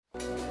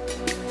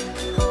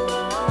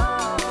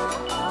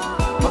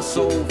My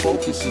sole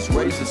focus is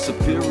raising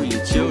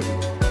superior children.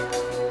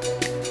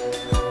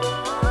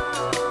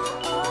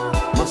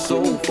 My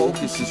sole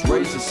focus is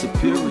raising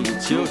superior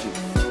children.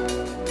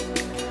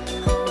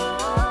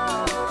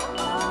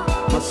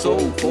 My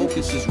sole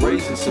focus is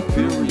raising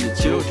superior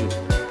children.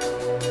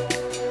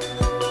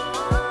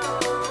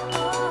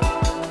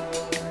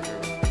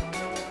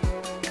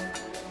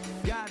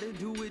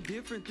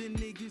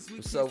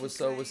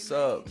 What's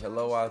up?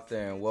 Hello out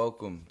there and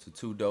welcome to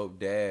Two Dope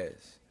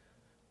Dads.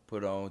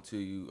 Put on to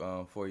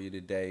you for you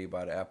today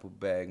by the Apple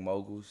Bag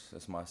Moguls.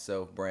 That's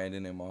myself,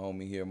 Brandon, and my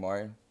homie here,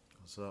 Martin.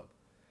 What's up?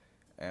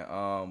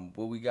 And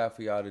what we got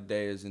for y'all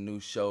today is a new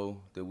show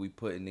that we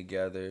putting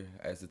together.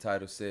 As the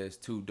title says,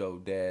 Two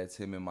Dope Dads,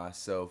 him and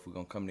myself. We're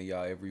gonna come to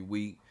y'all every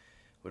week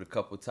with a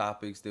couple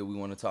topics that we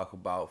want to talk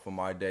about from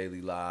our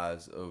daily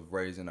lives of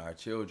raising our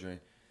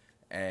children,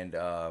 and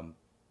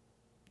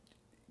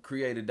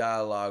create a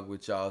dialogue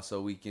with y'all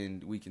so we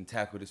can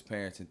tackle this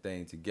parenting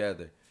thing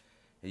together.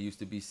 It used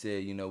to be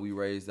said, we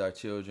raised our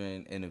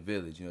children in a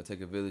village. Take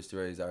a village to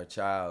raise our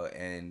child,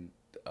 and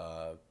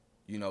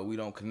we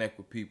don't connect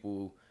with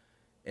people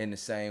in the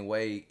same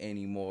way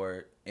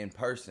anymore in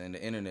person.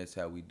 The internet's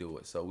how we do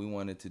it. So we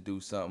wanted to do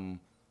something,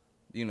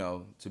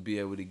 to be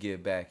able to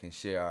give back and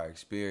share our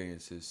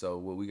experiences. So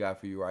what we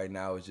got for you right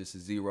now is just a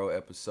 0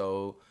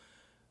 episode.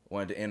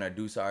 Wanted to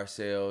introduce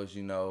ourselves,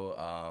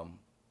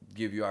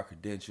 give you our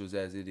credentials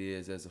as it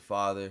is as a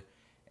father,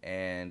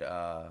 and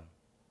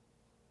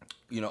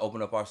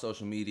open up our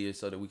social media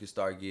so that we can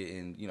start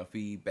getting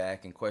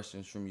feedback and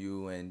questions from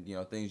you, and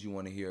things you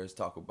want to hear us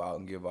talk about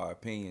and give our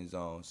opinions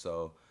on.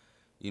 So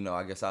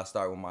I guess I'll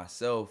start with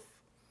myself.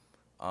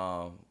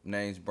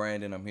 Name's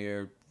Brandon. I'm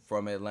here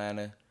from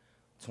Atlanta,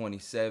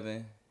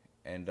 27,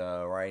 and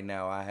right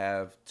now I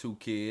have 2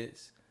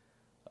 kids.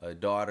 A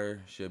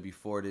daughter, she'll be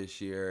 4 this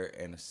year,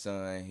 and a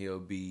son, he'll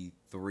be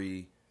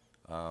 3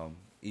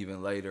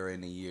 even later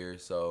in the year.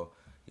 So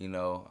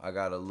I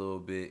got a little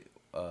bit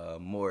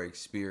more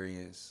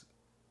experience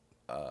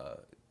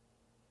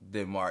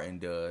than Martin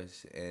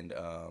does, and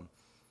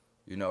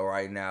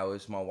right now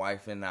it's my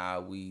wife and I.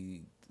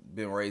 We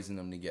been raising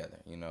them together.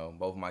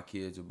 Both my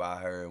kids are by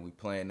her, and we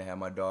plan to have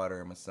my daughter,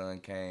 and my son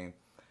came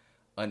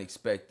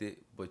unexpected,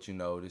 but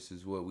this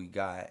is what we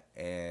got,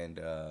 and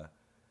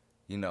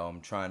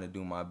I'm trying to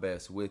do my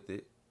best with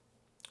it.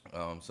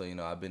 So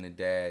I've been a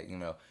dad.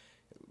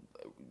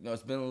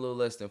 It's been a little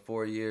less than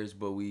 4 years,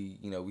 but we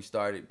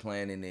started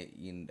planning it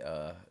in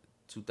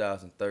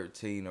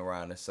 2013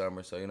 around the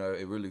summer. So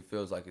it really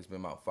feels like it's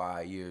been about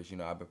 5 years.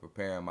 I've been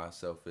preparing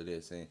myself for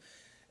this, and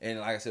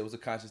like I said, it was a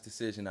conscious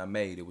decision I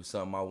made. It was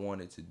something I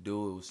wanted to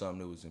do. It was something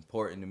that was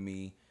important to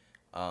me.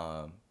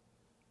 I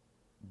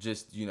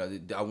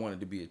wanted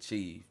to be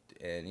achieved,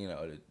 and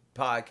the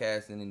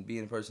podcasting and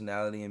being a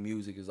personality in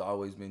music has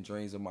always been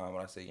dreams of mine.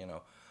 When I say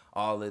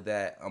all of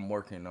that, I'm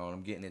working on.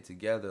 I'm getting it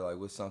together. Like,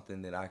 what's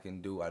something that I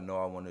can do? I know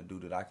I want to do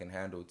that I can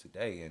handle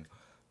today, and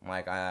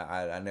like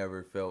I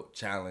never felt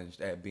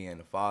challenged at being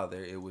a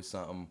father. It was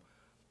something,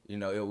 it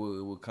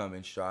would come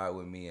in stride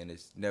with me, and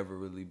it's never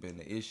really been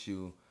an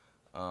issue.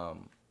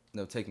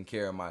 Taking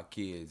care of my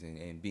kids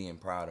and being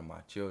proud of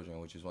my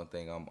children, which is one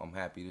thing I'm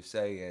happy to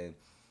say. And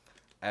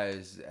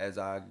as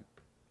I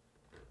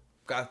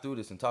got through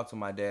this and talked to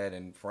my dad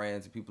and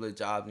friends and people at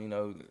jobs,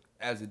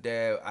 as a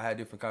dad, I had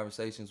different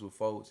conversations with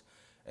folks,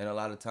 and a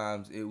lot of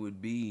times it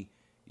would be,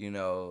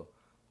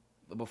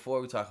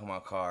 before we talking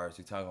about cars,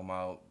 we talking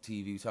about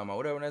TV, we talking about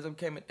whatever, and as I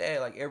became a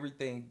dad, like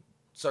everything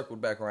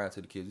circled back around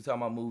to the kids. We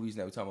talking about movies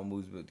now, we talking about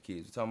movies with the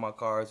kids. We talking about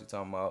cars, we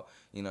talking about,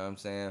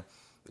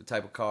 the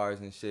type of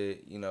cars and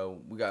shit,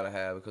 we gotta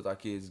have because our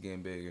kids is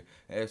getting bigger.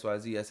 And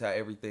XYZ, that's how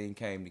everything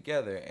came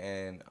together.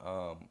 And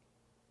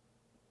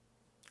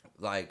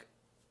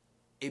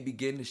it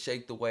began to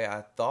shake the way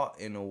I thought,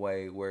 in a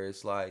way where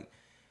it's like,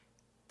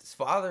 this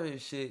father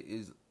and shit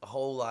is a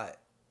whole lot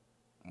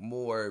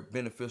more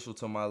beneficial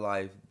to my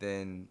life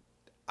than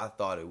I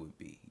thought it would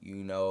be.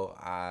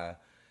 I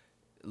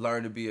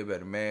learned to be a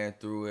better man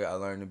through it. I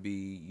learned to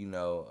be,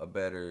 a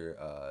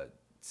better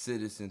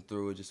citizen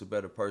through it, just a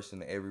better person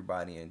to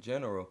everybody in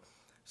general.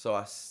 So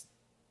as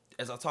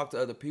I talk to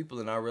other people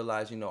and I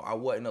realize, I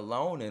wasn't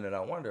alone in it,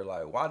 I wonder,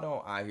 like, why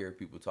don't I hear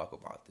people talk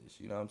about this?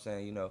 You know what I'm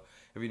saying?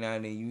 Every now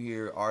and then you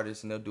hear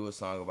artists and they'll do a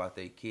song about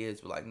their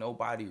kids, but like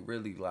nobody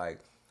really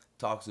like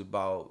talks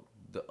about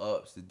the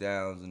ups, the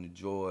downs, and the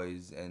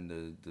joys and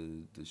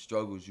the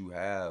struggles you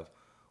have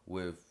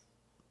with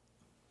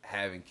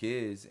having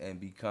kids and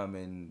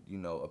becoming,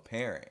 a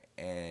parent.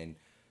 And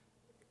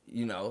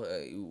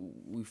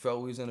we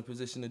felt we was in a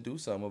position to do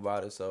something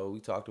about it, so we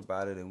talked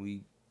about it and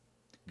we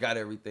got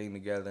everything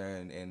together,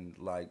 and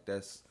like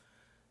that's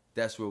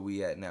where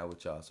we at now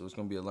with y'all. So it's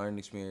gonna be a learning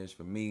experience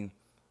for me,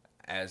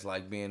 as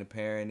like being a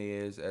parent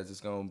is, as it's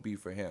gonna be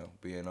for him,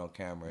 being on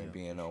camera and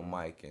being on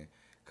mic and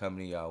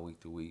coming to y'all week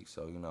to week.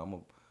 So I'm gonna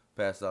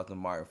pass it off to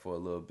Martin for a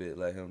little bit,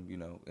 let him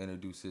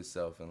introduce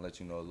himself and let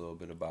you know a little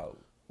bit about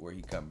where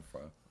he coming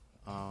from.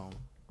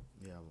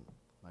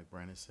 Like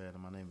Brandon said,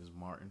 my name is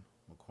Martin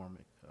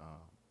McCormick.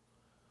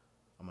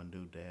 I'm a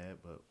new dad,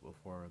 but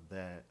before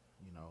that,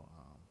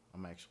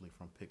 I'm actually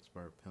from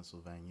Pittsburgh,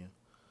 Pennsylvania.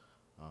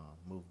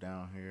 Moved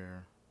down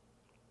here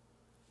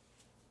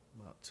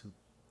about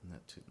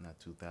not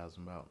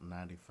 2000, about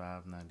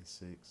 95,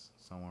 96,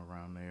 somewhere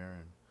around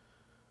there,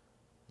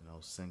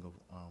 and single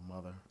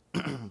mother,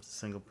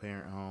 single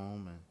parent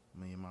home,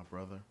 and me and my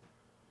brother,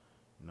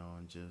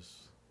 and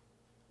just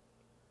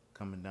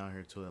coming down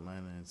here to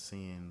Atlanta and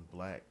seeing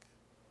black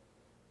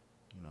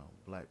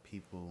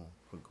people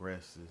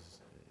progress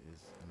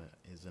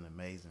is an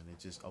amazing. It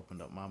just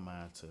opened up my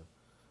mind to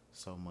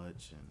so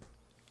much, and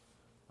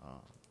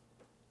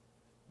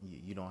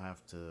you don't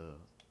have to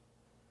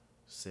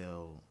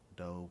sell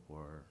dope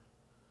or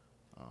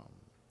um,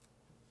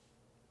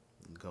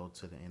 go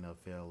to the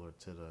NFL or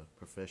to the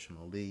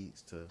professional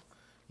leagues to,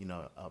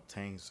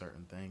 obtain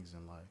certain things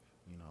in life.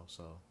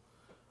 So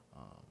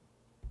um,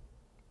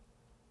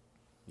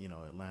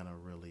 Atlanta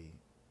really,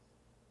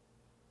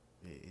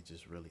 it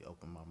just really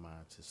opened my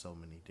mind to so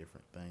many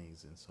different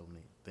things and so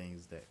many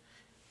things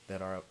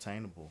that are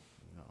obtainable.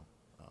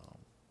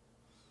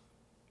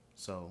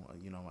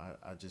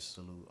 I just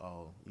salute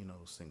all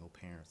single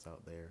parents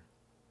out there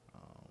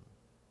um,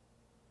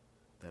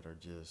 that are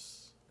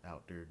just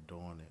out there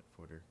doing it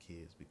for their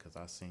kids, because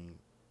I seen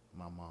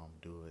my mom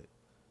do it,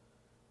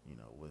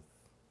 with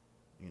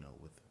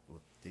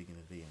with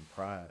dignity and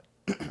pride.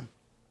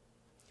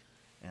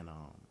 And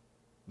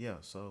yeah,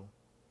 so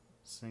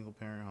single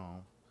parent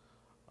home.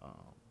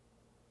 Um,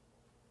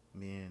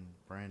 Me and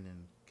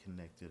Brandon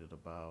connected at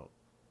about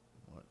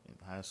what, in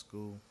high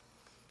school,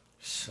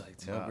 Like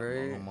 10th about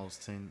grade.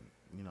 almost 10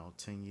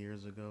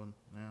 years ago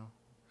now.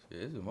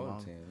 Shit, it's more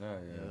than 10 now,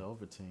 yeah. Yeah,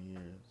 over 10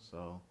 years.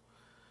 So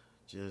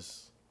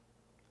just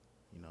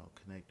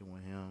connecting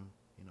with him,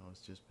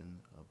 it's just been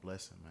a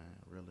blessing, man.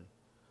 Really,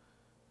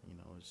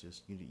 it's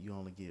just you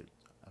only get,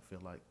 I feel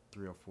like,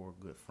 3 or 4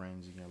 good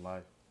friends in your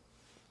life.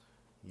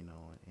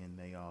 And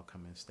they all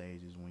come in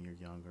stages when you're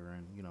younger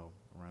and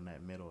around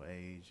that middle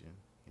age,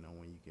 and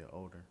when you get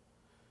older.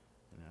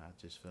 And I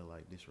just feel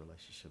like this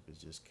relationship has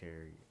just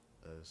carried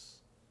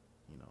us,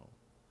 you know,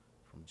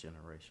 from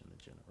generation to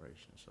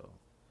generation. So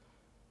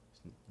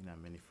it's not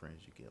many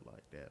friends you get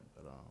like that.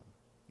 But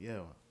yeah,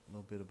 a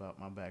little bit about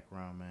my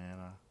background, man.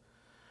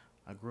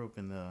 I grew up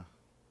in the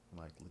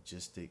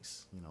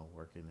logistics,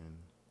 working in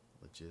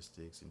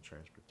logistics and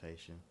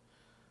transportation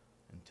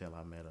until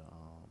I met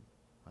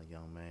a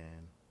young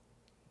man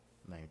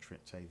named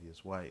Trent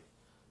Tavius White,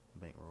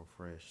 Bankroll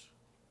Fresh.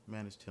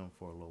 Managed him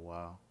for a little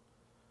while.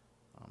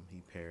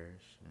 He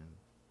perished and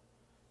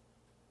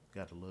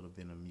got a little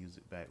bit of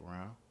music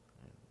background.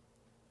 And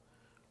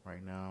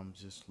right now, I'm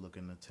just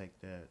looking to take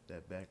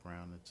that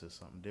background into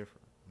something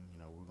different.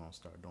 And, we're gonna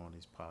start doing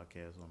these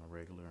podcasts on a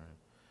regular and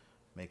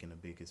making the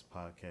biggest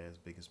podcast,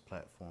 biggest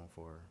platform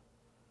for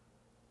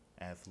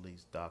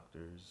athletes,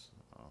 doctors,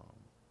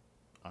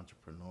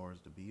 entrepreneurs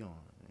to be on,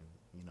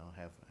 and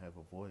have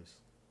a voice.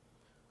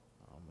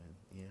 And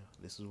yeah,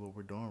 this is what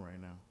we're doing right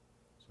now.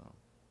 So.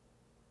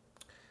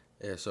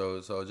 Yeah,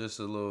 so just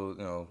a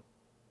little,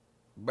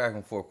 back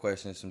and forth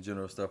questions, some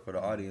general stuff for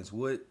the audience.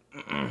 What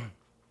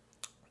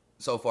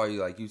so far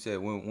you said,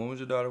 when was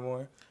your daughter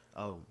born?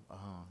 Oh,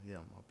 yeah,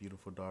 my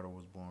beautiful daughter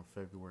was born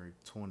February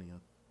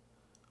 20th,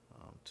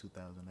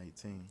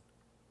 2018.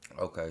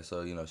 Okay,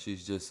 so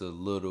she's just a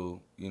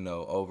little,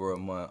 over a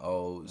month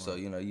old. Right. So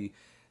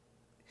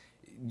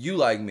you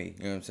like me,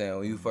 you know what I'm saying?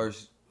 When you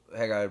first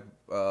had got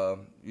I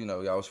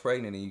was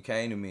pregnant and you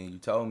came to me and you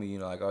told me,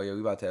 like, oh yeah, we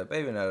about to have a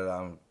baby now that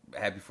I'm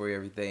happy for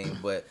everything.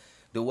 But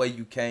the way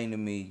you came to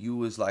me, you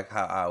was like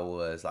how I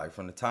was. Like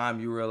from the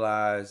time you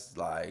realized,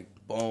 like,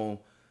 boom,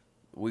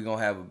 we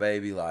gonna have a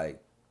baby,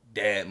 like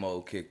dad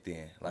mode kicked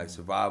in, like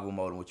survival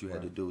mode and what you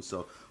had to do.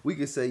 So we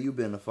could say you've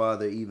been a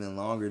father even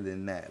longer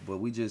than that, but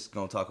we just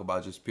gonna talk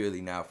about just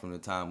purely now from the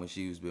time when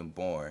she was been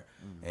born,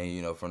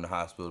 and from the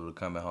hospital to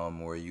coming home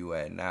and where you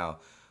at now.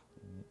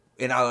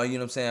 And I, you know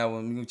what I'm saying,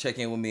 when you check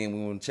in with me and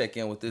we want to check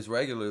in with this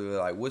regularly,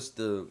 like what's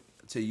the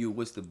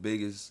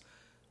biggest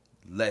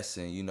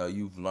lesson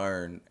you've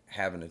learned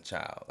having a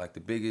child? Like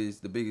the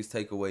biggest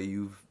takeaway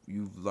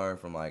you've learned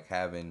from like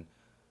having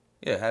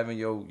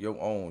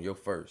your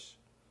first.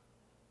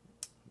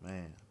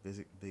 Man,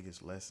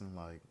 biggest lesson,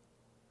 like,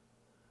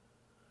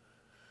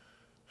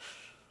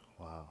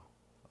 wow.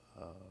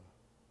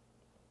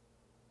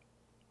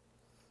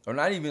 Or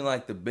not even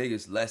like the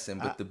biggest lesson,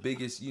 but the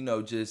biggest,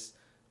 just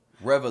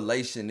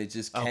revelation that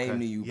just came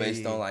to you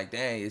based on like,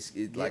 dang, it's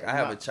like I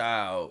have a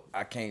child.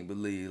 I can't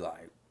believe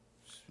like.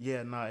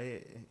 Yeah, no,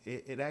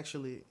 it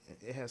actually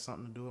it has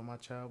something to do with my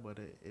child, but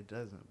it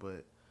doesn't.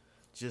 But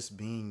just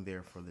being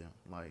there for them,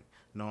 like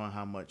knowing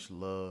how much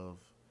love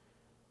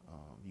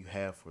you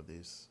have for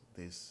this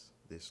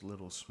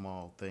little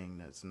small thing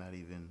that's not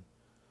even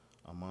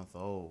a month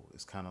old.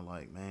 It's kind of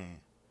like, man,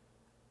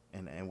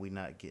 and we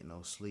not getting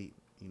no sleep.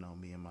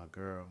 Me and my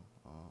girl.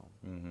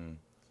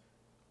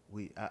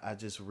 I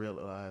just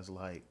realized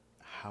like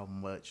how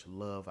much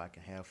love I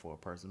can have for a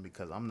person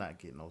because I'm not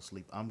getting no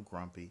sleep. I'm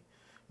grumpy,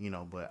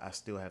 but I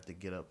still have to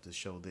get up to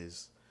show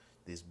this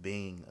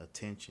being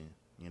attention,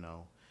 you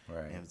know.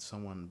 Right. And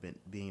someone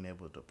being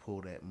able to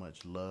pull that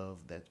much love,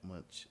 that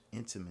much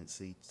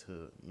intimacy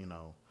to, you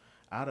know,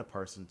 out of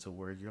person to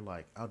where you're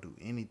like, I'll do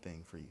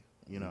anything for you,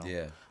 you know.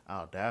 Yeah.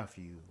 I'll die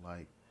for you,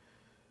 like.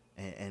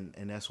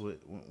 And that's what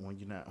when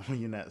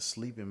you're not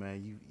sleeping,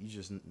 man, you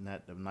just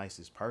not the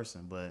nicest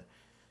person, but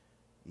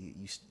you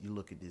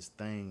look at this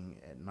thing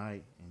at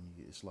night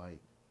and it's like,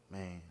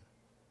 man,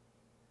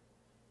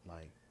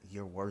 like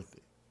you're worth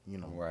it, you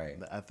know. Right.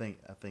 I think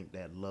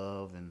that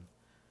love and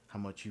how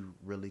much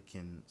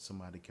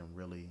somebody can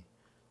really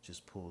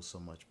just pull so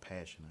much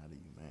passion out of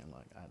you, man.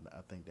 Like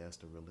I think that's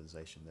the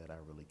realization that I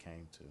really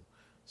came to,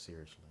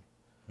 seriously.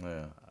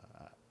 Yeah.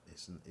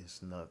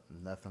 It's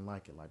nothing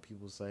like it. Like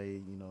people say,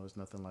 you know, it's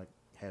nothing like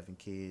having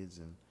kids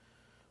and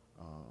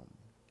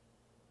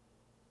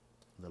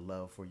the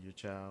love for your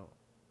child.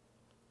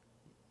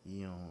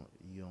 You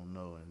don't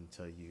know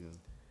until you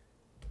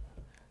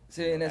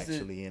See, and that's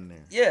actually in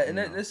there. Yeah, and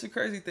that's a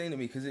crazy thing to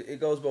me because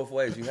it goes both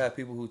ways. You have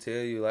people who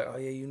tell you like, oh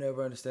yeah, you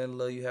never understand the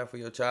love you have for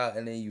your child,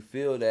 and then you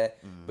feel that,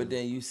 but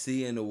then you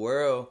see in the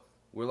world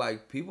where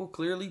like people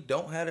clearly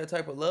don't have that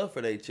type of love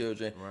for their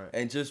children, Right.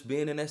 and just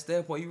being in that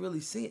standpoint, you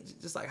really see it.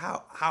 Just like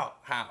how,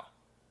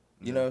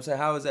 you know what I'm saying?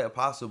 How is that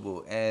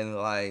possible? And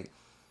like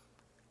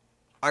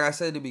I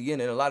said at the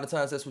beginning, a lot of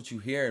times that's what you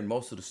hear in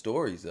most of the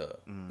stories of.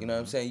 You know what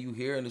I'm saying? You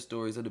hearing the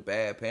stories of the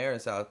bad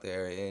parents out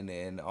there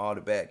and all the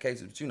bad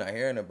cases, but you're not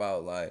hearing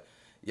about like,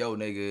 yo,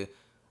 nigga,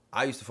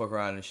 I used to fuck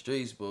around in the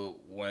streets, but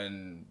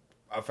when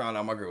I found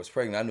out my girl was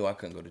pregnant, I knew I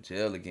couldn't go to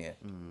jail again.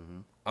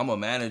 I'm a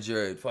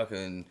manager at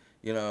fucking,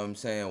 you know what I'm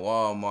saying,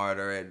 Walmart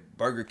or at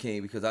Burger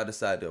King because I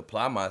decided to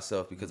apply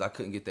myself because I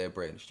couldn't get that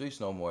bread in the streets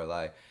no more.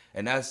 Like,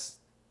 and that's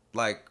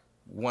like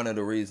one of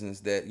the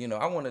reasons that, you know,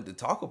 I wanted to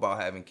talk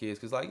about having kids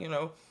because, like, you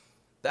know,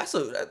 that's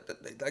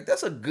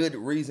a good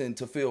reason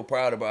to feel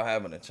proud about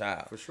having a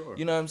child. For sure.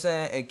 You know what I'm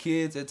saying? And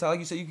kids, at times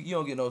you say you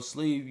don't get no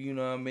sleep, you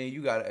know what I mean?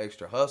 You got an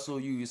extra hustle.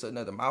 It's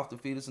another mouth to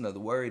feed. It's another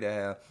worry to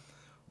have.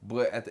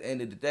 But at the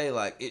end of the day,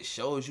 like, it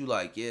shows you,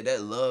 like, yeah,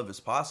 that love is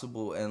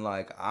possible. And,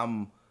 like,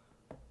 I'm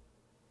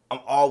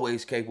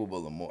always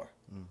capable of more.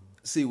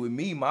 See, with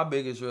me, my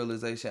biggest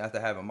realization after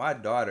having my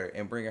daughter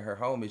and bringing her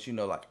home is, you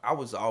know, like, I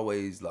was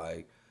always,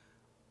 like,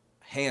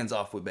 hands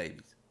off with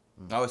babies.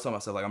 I always tell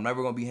myself, like, I'm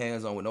never going to be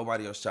hands on with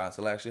nobody else's child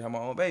until I actually have my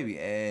own baby.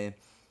 And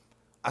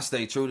I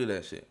stayed true to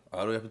that shit.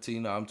 All the way up until,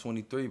 you know, I'm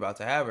 23, about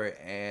to have her.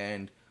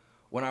 And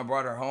when I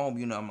brought her home,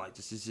 you know, I'm like,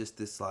 this is just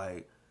this,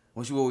 like,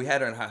 when we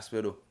had her in the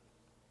hospital,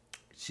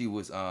 she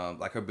was,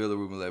 like, her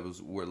bilirubin levels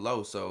were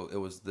low, so it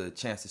was the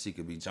chance that she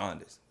could be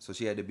jaundiced. So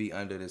she had to be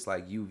under this,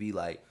 like, UV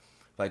light,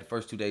 like, the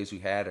first 2 days we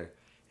had her.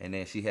 And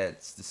then she had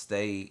to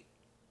stay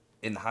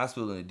in the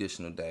hospital an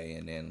additional day.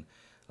 And then,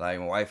 like,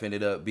 my wife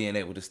ended up being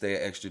able to stay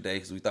an extra day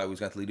because we thought we was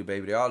going to leave the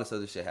baby there. All this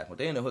other shit happened.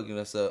 They ended up hooking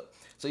us up.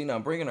 So, you know,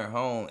 I'm bringing her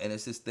home, and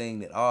it's this thing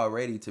that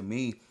already, to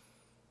me,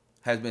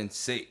 has been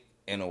sick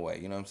in a way.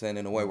 You know what I'm saying?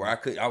 In a way where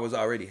I was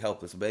already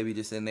helpless. A baby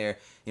just in there,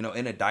 you know,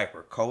 in a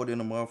diaper, cold in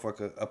a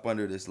motherfucker, up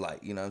under this light.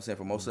 You know what I'm saying?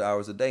 For most of the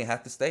hours a day,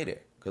 have to stay there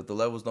because the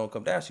levels don't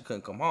come down. She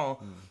couldn't come home.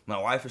 My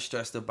wife is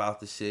stressed about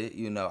the shit.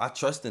 You know, I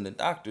trust in the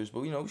doctors,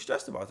 but, you know, we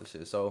stressed about the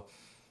shit. So,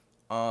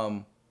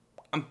 I'm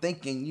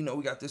thinking, you know,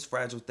 we got this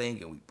fragile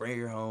thing, and we bring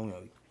her home. You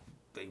know,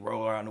 they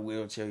roll her out in the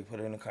wheelchair, we put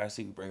her in the car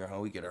seat, we bring her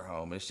home, we get her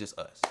home, and it's just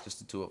us, just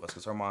the two of us,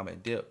 because her mom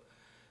had dipped.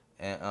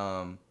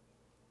 And,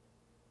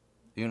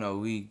 you know,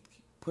 we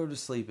put her to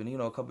sleep, and, you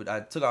know, I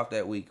took off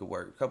that week of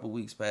work, a couple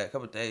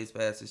days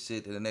passed and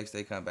shit, and the next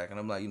day come back, and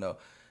I'm like, you know,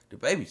 the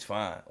baby's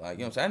fine. Like,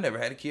 you know what I'm saying? I never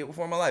had a kid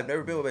before in my life,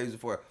 never been with babies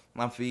before.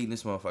 I'm feeding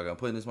this motherfucker, I'm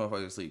putting this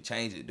motherfucker to sleep,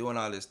 changing it, doing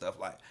all this stuff,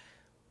 like,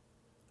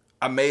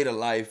 I made a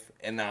life,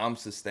 and now I'm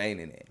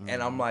sustaining it.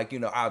 And I'm like, you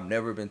know, I've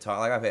never been taught,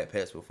 like, I've had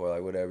pets before,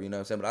 like, whatever, you know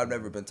what I'm saying? But I've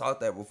never been taught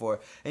that before.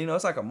 And, you know,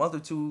 it's like a month or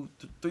 2,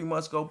 3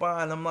 months go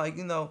by, and I'm like,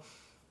 you know,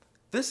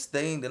 this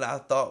thing that I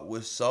thought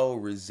was so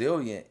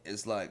resilient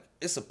is like,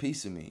 it's a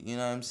piece of me, you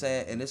know what I'm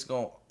saying? And it's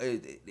going,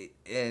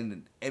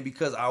 and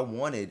because I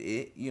wanted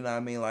it, you know what I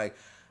mean? Like,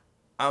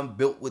 I'm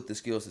built with the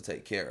skills to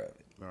take care of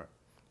it. Right.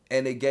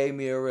 And it gave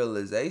me a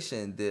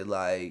realization that,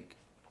 like,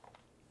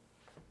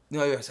 you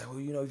know, I said, well,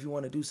 you know, if you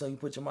want to do something, you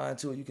put your mind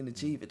to it, you can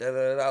achieve it.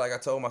 Like I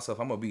told myself,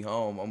 I'm going to be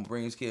home. I'm going to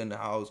bring this kid in the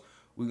house.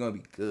 We're going to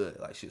be good.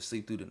 Like, she'll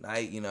sleep through the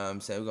night, you know what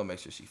I'm saying? We're going to make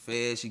sure she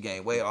fed, she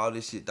gained weight, all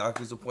this shit.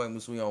 Doctor's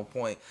appointments, we on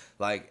point.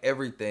 Like,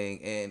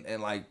 everything.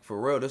 And like, for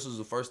real, this was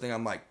the first thing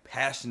I'm, like,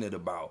 passionate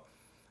about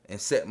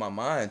and set my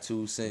mind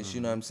to since,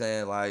 you know what I'm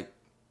saying? Like,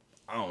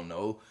 I don't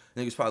know.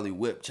 Niggas probably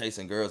whipped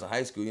chasing girls in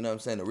high school, you know what I'm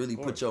saying? To really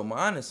put your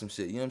mind in some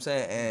shit, you know what I'm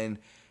saying?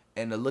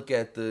 And to look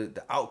at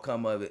the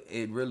outcome of it,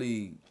 it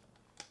really,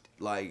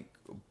 like,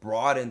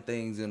 broaden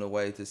things in a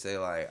way to say,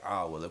 like,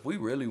 oh, well, if we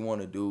really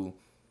want to do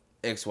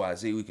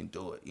XYZ, we can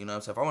do it. You know what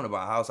I'm saying? If I want to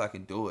buy a house, I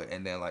can do it.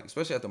 And then, like,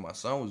 especially after my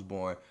son was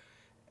born,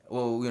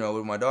 well, you know,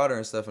 with my daughter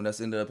and stuff, and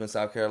that's ended up in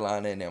South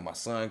Carolina, and then my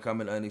son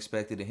coming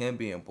unexpected and him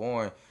being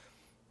born,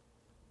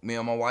 me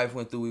and my wife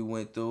went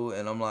through,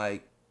 and I'm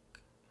like,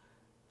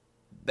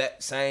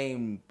 that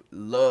same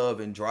love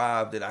and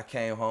drive that I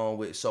came home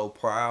with so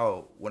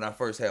proud when I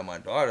first had my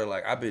daughter.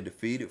 Like, I've been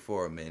defeated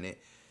for a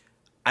minute.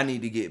 I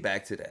need to get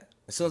back to that.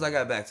 As soon as I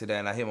got back to that,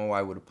 and I hit my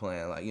wife with a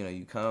plan, like, you know,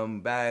 you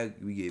come back,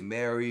 we get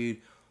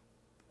married,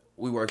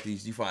 we work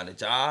these, you find a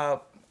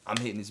job, I'm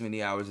hitting as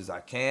many hours as I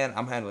can,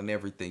 I'm handling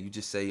everything. You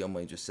just say your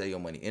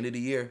money. End of the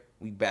year,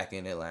 we back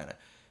in Atlanta.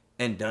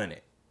 And done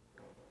it.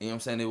 You know what I'm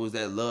saying? It was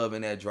that love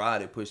and that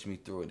drive that pushed me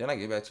through it. Then I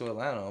get back to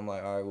Atlanta. I'm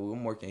like, all right, well,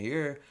 I'm working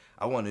here.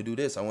 I want to do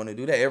this. I want to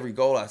do that. Every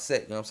goal I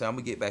set, you know what I'm saying? I'm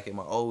going to get back at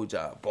my old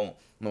job. Boom.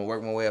 I'm going to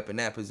work my way up in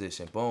that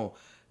position. Boom.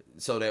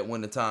 So that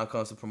when the time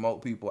comes to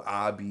promote people,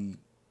 I'll be,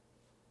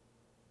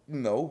 you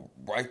know,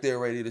 right there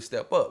ready to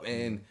step up.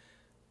 And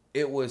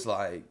it was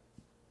like,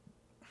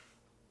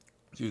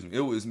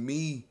 it was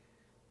me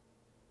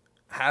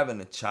having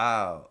a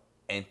child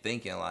and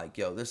thinking like,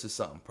 yo, this is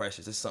something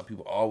precious. This is something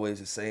people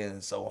always are saying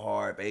it's so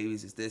hard,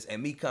 babies, it's this.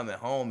 And me coming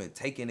home and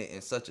taking it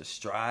in such a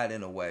stride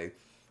in a way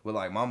where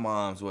like my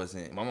mom's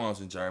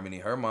in Germany,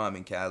 her mom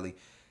in Cali.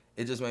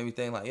 It just made me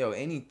think like, yo,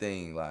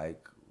 anything,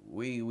 like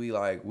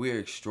we're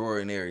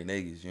extraordinary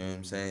niggas, you know what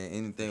I'm saying?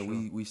 Anything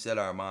sure. we set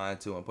our mind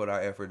to and put our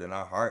effort and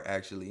our heart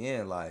actually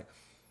in, like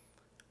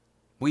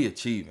we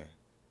achieving.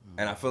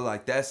 And I feel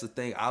like that's the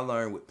thing I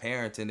learned with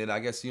parenting that I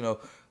guess, you know,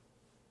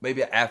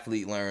 maybe an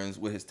athlete learns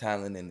with his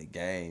talent in the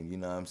game, you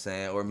know what I'm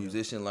saying? Or a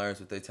musician learns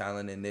with their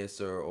talent in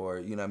this or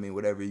you know what I mean,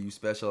 whatever you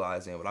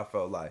specialize in. But I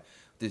felt like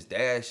this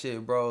dad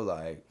shit, bro,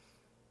 like,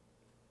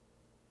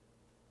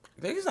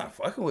 niggas not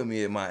fucking with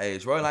me at my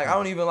age, bro. Like,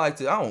 I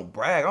don't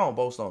brag, I don't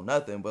boast on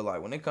nothing. But,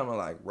 like, when it comes to,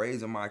 like,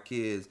 raising my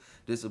kids,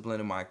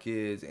 disciplining my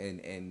kids,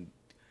 and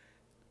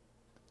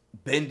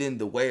bending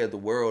the way of the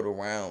world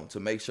around to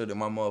make sure that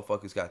my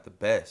motherfuckers got the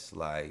best,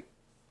 like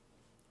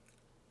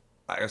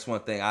that's one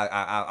thing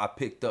I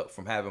picked up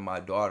from having my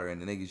daughter,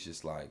 and the niggas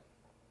just like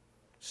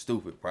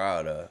stupid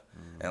proud of.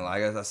 And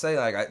like as I say,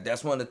 like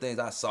that's one of the things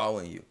I saw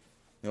in you. You know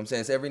what I'm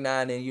saying? So every now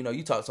and then, you know,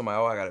 you talk to somebody,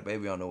 oh, I got a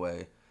baby on the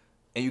way,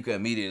 and you can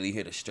immediately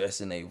hear the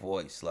stress in their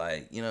voice.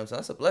 Like, you know what I'm saying?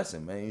 That's a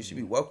blessing, man. You should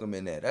be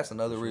welcoming that. That's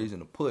another reason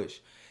to push.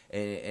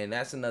 And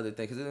that's another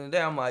thing. Because at the end of the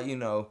day, I'm like, you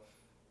know,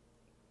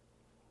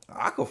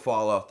 I could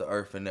fall off the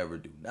earth and never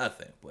do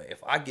nothing. But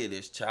if I get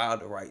this child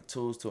the right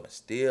tools to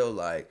instill,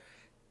 like,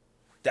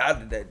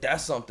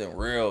 that's something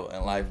real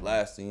and life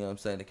lasting, you know what I'm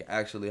saying? That can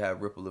actually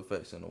have ripple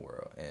effects in the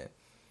world. And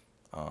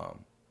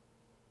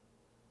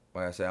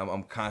like I said,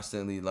 I'm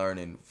constantly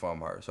learning from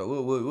her.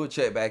 So we'll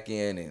check back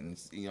in and,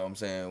 you know what I'm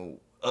saying,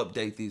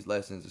 update these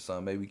lessons or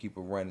something. Maybe keep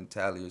a running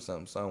tally or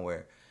something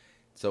somewhere.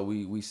 So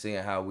we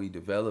seeing how we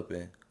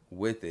developing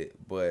with it.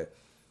 But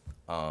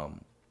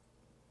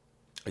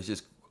it's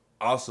just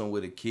awesome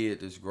with a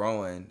kid that's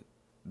growing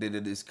that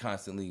it is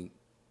constantly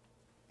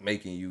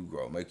making you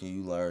grow, making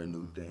you learn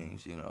new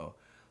things, you know.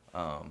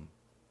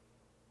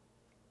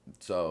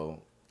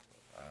 So,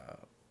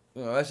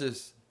 you know,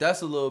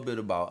 that's a little bit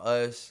about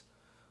us.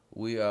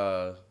 We,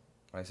 like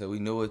I said, we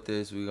new with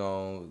this. We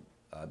gonna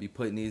be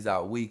putting these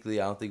out weekly.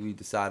 I don't think we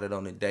decided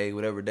on the day.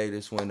 Whatever day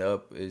this went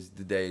up is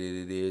the day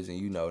that it is, and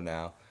you know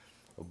now.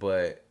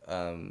 But,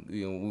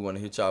 you know, we want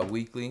to hit y'all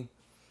weekly.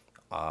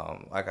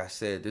 Like I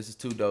said, this is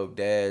Two Dope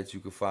Dads. You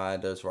can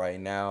find us right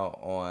now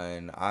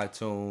on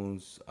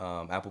iTunes,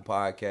 Apple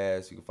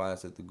Podcasts. You can find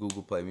us at the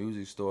Google Play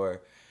Music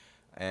Store.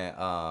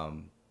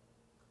 And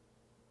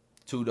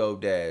Two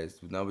Dope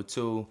Dads. Number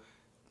 2,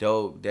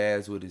 Dope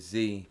Dads with a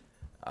Z.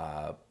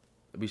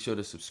 Be sure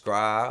to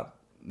subscribe.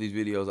 These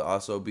videos will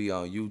also be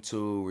on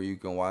YouTube where you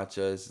can watch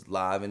us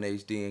live in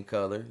HD in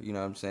color. You know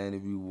what I'm saying?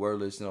 If you were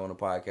listening on a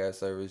podcast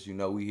service, you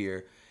know we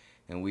here.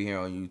 And we here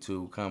on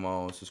YouTube. Come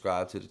on,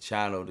 subscribe to the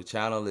channel. The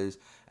channel is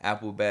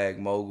Applebag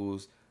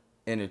Moguls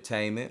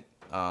Entertainment.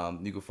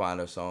 You can find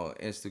us on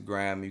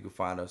Instagram. You can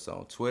find us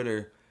on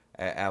Twitter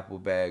at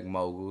Applebag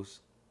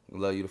Moguls.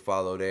 We'd love you to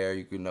follow there.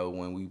 You can know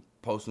when we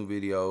post new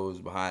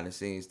videos, behind the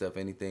scenes stuff,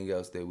 anything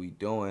else that we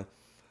doing.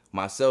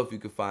 Myself, you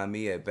can find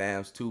me at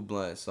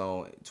Bams2Blunts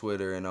on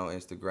Twitter and on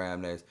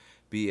Instagram. That's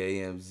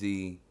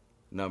BAMZ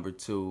number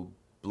 2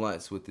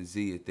 Blunts with the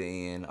Z at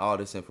the end. All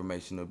this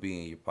information will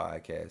be in your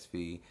podcast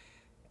feed.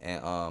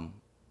 And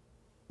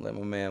let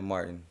my man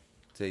Martin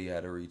tell you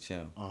how to reach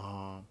him.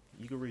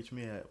 You can reach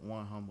me at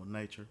One Humble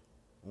Nature,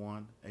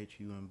 HUMBLE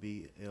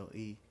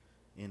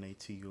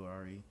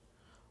NATURE,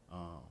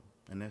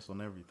 and that's on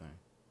everything.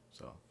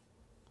 So,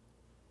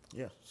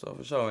 yeah. So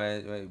for sure,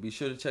 man. Be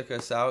sure to check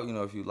us out. You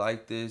know, if you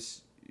like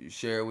this,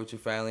 share it with your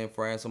family and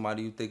friends.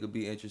 Somebody you think would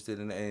be interested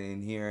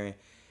in hearing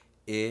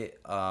it.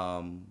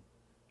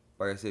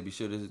 Like I said, be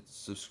sure to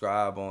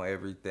subscribe on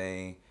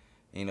everything.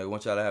 You know, we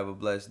want y'all to have a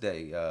blessed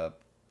day.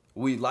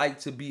 We like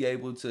to be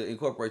able to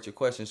incorporate your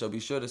questions, so be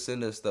sure to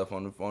send us stuff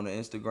on the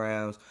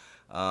Instagrams.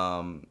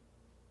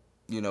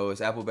 You know,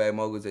 it's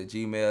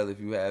applebagmoguls@gmail. If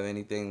you have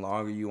anything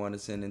longer you want to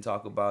send and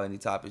talk about, any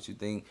topics you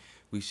think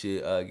we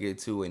should get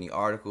to, any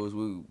articles.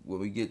 When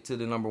we get to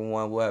the number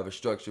 1, we'll have a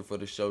structure for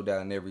the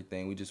showdown and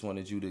everything. We just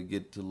wanted you to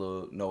get to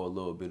know a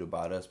little bit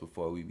about us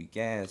before we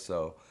began.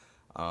 So,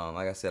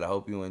 like I said, I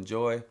hope you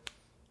enjoy.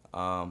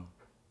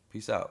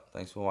 Peace out.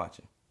 Thanks for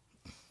watching.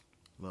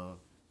 Love.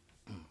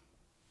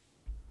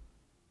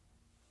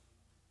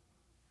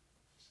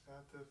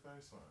 Got that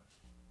face on.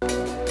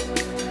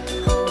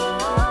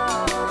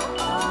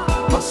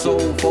 My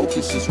sole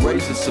focus is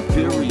raising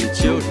superior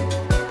children.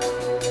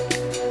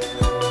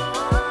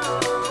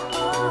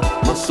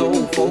 My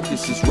sole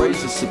focus is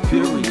raising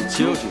superior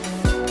children.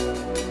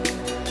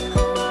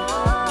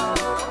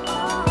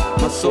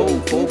 My sole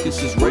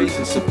focus is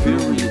raising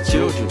superior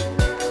children.